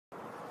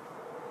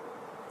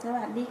ส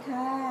วัสดี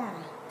ค่ะ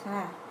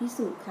พี่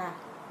สุค่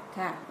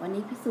ะวัน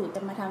นี้พี่สุจ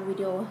ะมาทำวิ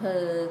ดีโอ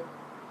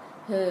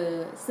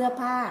เสื้อ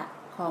ผ้า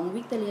ของ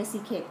Victoria's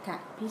Secret ค่ะ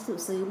พี่สุ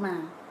ซื้อมา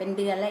เป็นเ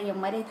ดือนและยัง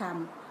ไม่ได้ท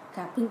ำ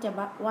ค่ะเพิ่งจะ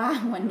ว่า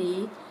งวันนี้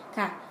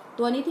ค่ะ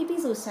ตัวนี้ที่พี่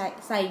สุ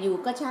ใส่อยู่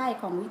ก็ใช่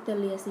ของ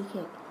Victoria's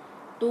Secret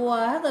ตัว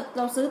ถ้าเกิดเ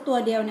ราซื้อตัว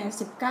เดียวเนี่ย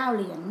19 เ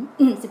หรียญ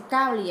19 เ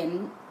หรียญ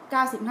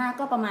95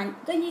ก็ประมาณ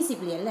ก็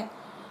20 เหรียญแหละ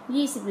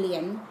20 เหรีย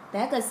ญแต่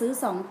ถ้าเกิดซื้อ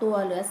2ตัว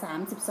เหลือ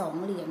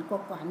32 เหรียญก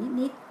ว่า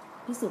นิด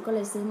พี่สุก็เล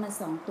ยซื้อมา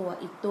2ตัว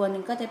อีกตัวหนึ่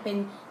งก็จะเป็น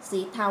สี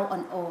เทา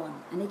อ่อน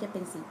ๆอันนี้จะเป็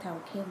นสีเทา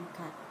เข้ม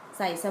ค่ะใ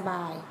ส่สบ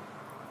าย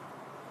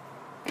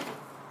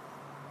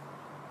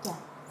จ้ะ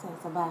ใส่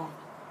สบาย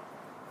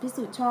พี่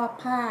สุชอบ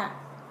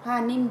ผ้า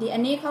นิ่มดีอั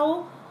นนี้เขา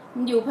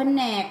อยู่แผ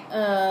นก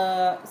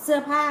เสื้อ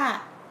ผ้า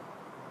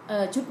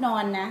ชุดนอ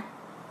นนะ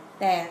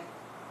แต่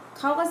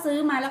เขาก็ซื้อ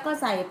มาแล้วก็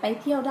ใส่ไป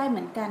เที่ยวได้เห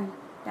มือนกัน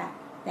จ้ะ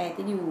แต่จ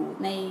ะอยู่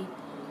ใ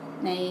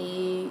น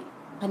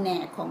แผน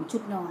กของชุ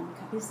ดนอน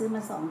ค่ะพี่ซื้อม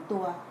า2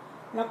 ตัว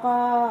แล้วก็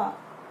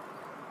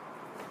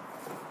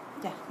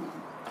จ้ะเนี่ย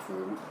ซื้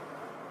อ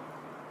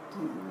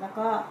ถึงแล้ว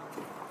ก็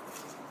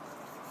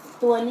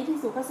ตัวนี้พี่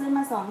สุก็ซื้อม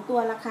า2 ตัว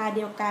ราคาเ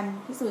ดียวกัน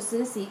พี่สุซื้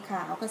อสีข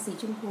าวกับสี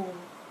ชมพู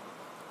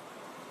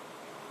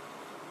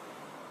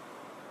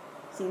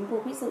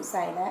พี่สุใ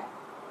ส่แล้ว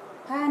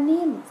ผ้า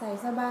นิ่มใส่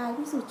สบาย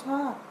พี่สุช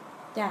อบ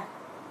จ้ะ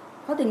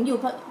เขา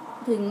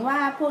ถึงว่า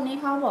พวกนี้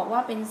เขาบอกว่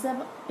าเป็นเสื้อ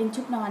เป็น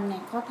ชุดนอนเนี่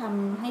ยเขาท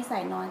ำให้ใส่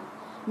นอน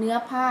เนื้อ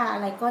ผ้าอะ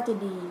ไรก็จะ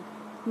ดี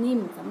นิ่ม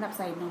สำหรับใ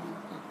ส่นอน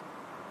ค่ะ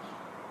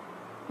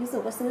พี่สุ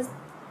ก็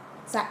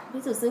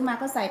พี่สุซื้อมา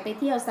ก็ใส่ไป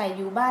เที่ยวใส่อ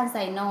ยู่บ้านใ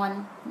ส่นอน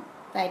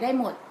ใส่ได้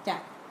หมดจ้ะ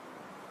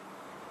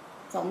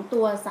2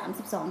 ตัว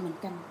32เหมือน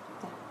กัน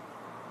จ้ะ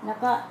แล้ว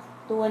ก็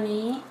ตัว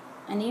นี้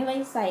อันนี้ไว้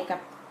ใส่กับ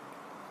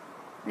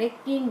เลก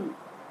กิ้ง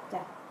จ้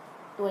ะ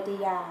ตัวจะ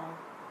ยาว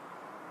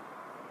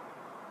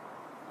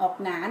ออก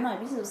หนาหน่อย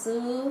พี่สุ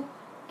ซื้อ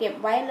เก็บ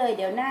ไว้เลยเ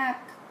ดี๋ยวหน้า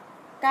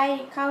ใกล้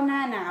เข้าหน้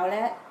าหนาวแ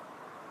ล้ว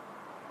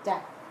จ้ะ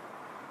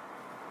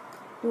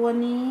ตัว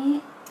นี้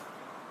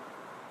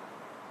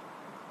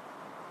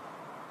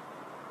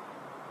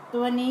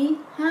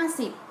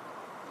50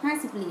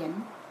 เหรียญ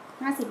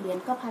50 เหรียญ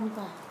ก็1,000 ก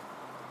ว่า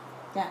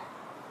จ้ะ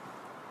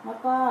แล้ว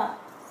ก็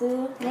ซื้อ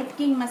เลก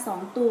กิ้งมา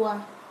2 ตัว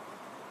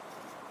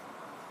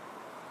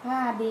ผ้า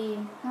ดี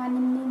ผ้า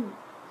นิ่ม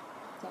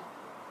ๆจ้ะ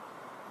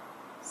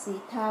สี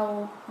เทา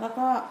แล้ว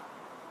ก็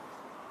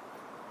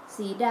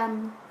สีด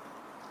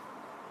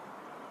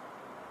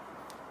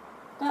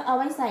ำก็เอา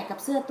ไว้ใส่กับ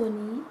เสื้อตัว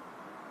นี้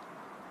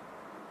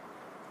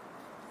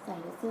ใส่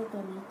กับเสื้อตั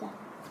วนี้จ้ะ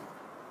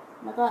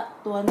แล้วก็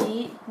ตัวนี้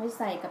ไว้ใ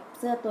ส่กับเ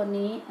สื้อตัว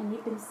นี้อันนี้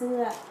เป็นเสื้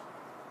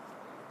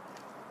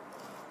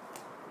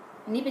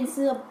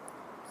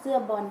อ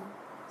บอล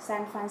ซา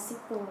นฟรานซิส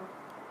โก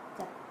จ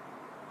าก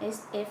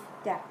SF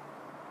จาก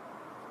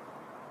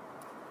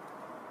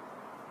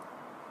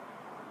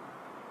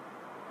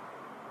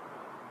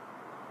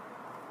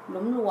ห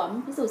ลวม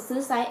ๆพี่สุซื้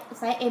อไ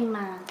ซส์ M ม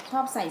าชอ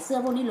บใส่เสื้อ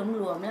พวกนี้ห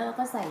ลวมๆแล้ว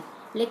ก็ใส่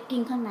เลกกิ้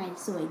งข้างใน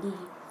สวยดี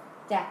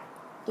จ้ะ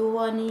ตัว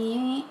นี้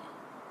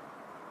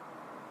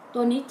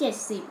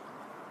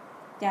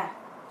70จ้ะ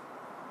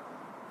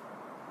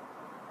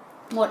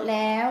หมดแ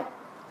ล้ว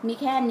มี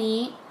แค่นี้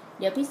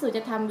เดี๋ยวพี่สุจ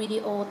ะทำวิดี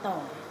โอต่อ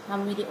ท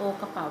ำวิดีโอ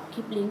กระเป๋าค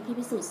ลิปลิงก์ที่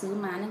พี่สุซื้อ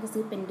มานั่นก็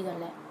ซื้อเป็นเดือน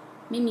แล้ว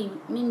ไม่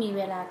มีเ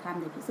วลาทำ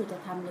เดี๋ยวพี่สุจะ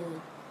ทำเลย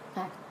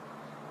ค่ะ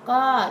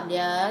ก็เ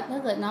ดี๋ยวถ้า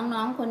เกิดน้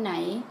องๆคนไหน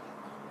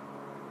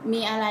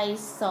มีอะไร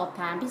สอบ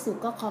ถามพี่สุ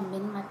ก็คอมเม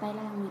นต์มาใต้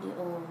ล่างวิดีโอ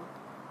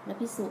แล้ว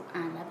พี่สุ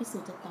อ่านแล้วพี่สุ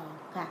จะตอบ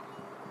ค่ะ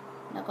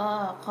แล้วก็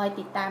คอย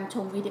ติดตามช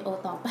มวิดีโอ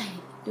ต่อไป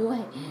ด้วย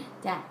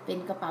จะเป็น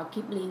กระเป๋าค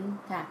ลิปลิงก์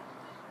ค่ะ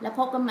แล้วพ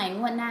บกันใหม่ง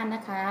วดหน้าน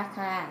ะคะ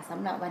ค่ะส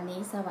ำหรับวันนี้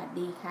สวัส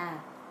ดีค่ะ